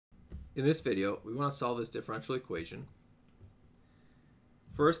In this video, we want to solve this differential equation.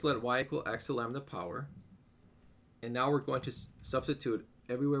 First, let y equal x to lambda power. And now we're going to substitute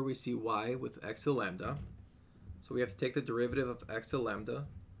everywhere we see y with x to lambda. So we have to take the derivative of x to lambda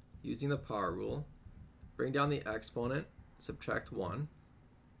using the power rule, bring down the exponent, subtract 1.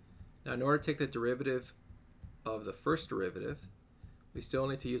 Now in order to take the derivative of the first derivative, we still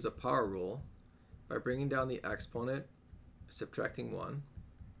need to use the power rule by bringing down the exponent, subtracting 1.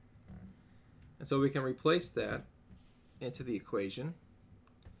 And so we can replace that into the equation.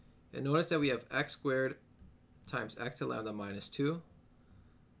 And notice that we have x squared times x to lambda minus 2.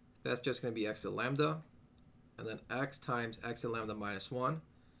 That's just going to be x to lambda. And then x times x to lambda minus 1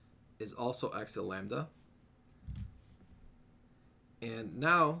 is also x to lambda. And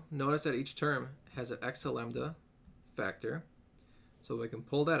now notice that each term has an x to lambda factor. So we can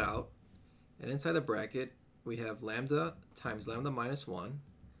pull that out. And inside the bracket, we have lambda times lambda minus 1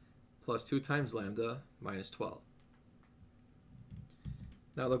 plus 2 times lambda minus 12.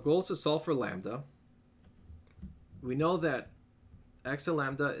 Now the goal is to solve for lambda. We know that x to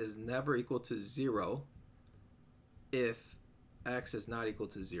lambda is never equal to 0 if x is not equal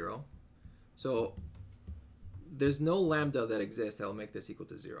to 0. So there's no lambda that exists that will make this equal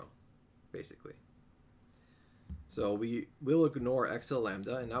to 0, basically. So we will ignore x to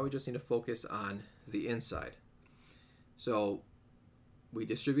lambda, and now we just need to focus on the inside. So we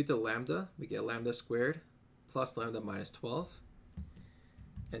distribute the lambda, we get lambda squared plus lambda minus 12.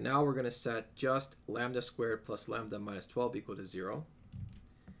 And now we're going to set just lambda squared plus lambda minus 12 equal to 0.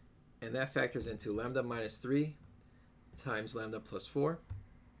 And that factors into lambda minus 3 times lambda plus 4.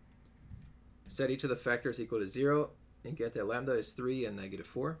 Set each of the factors equal to 0 and get that lambda is 3 and negative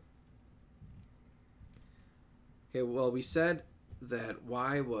 4. Okay, well, we said that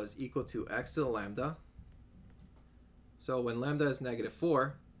y was equal to x to the lambda. So when lambda is negative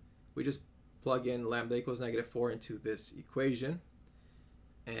 4, we just plug in lambda equals negative 4 into this equation.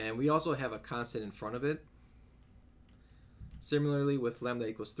 And we also have a constant in front of it. Similarly, with lambda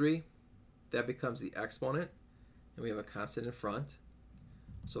equals 3, that becomes the exponent, and we have a constant in front.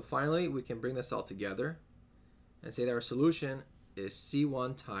 So finally, we can bring this all together and say that our solution is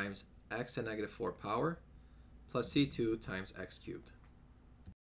c1 times x to negative 4 power plus c2 times x cubed.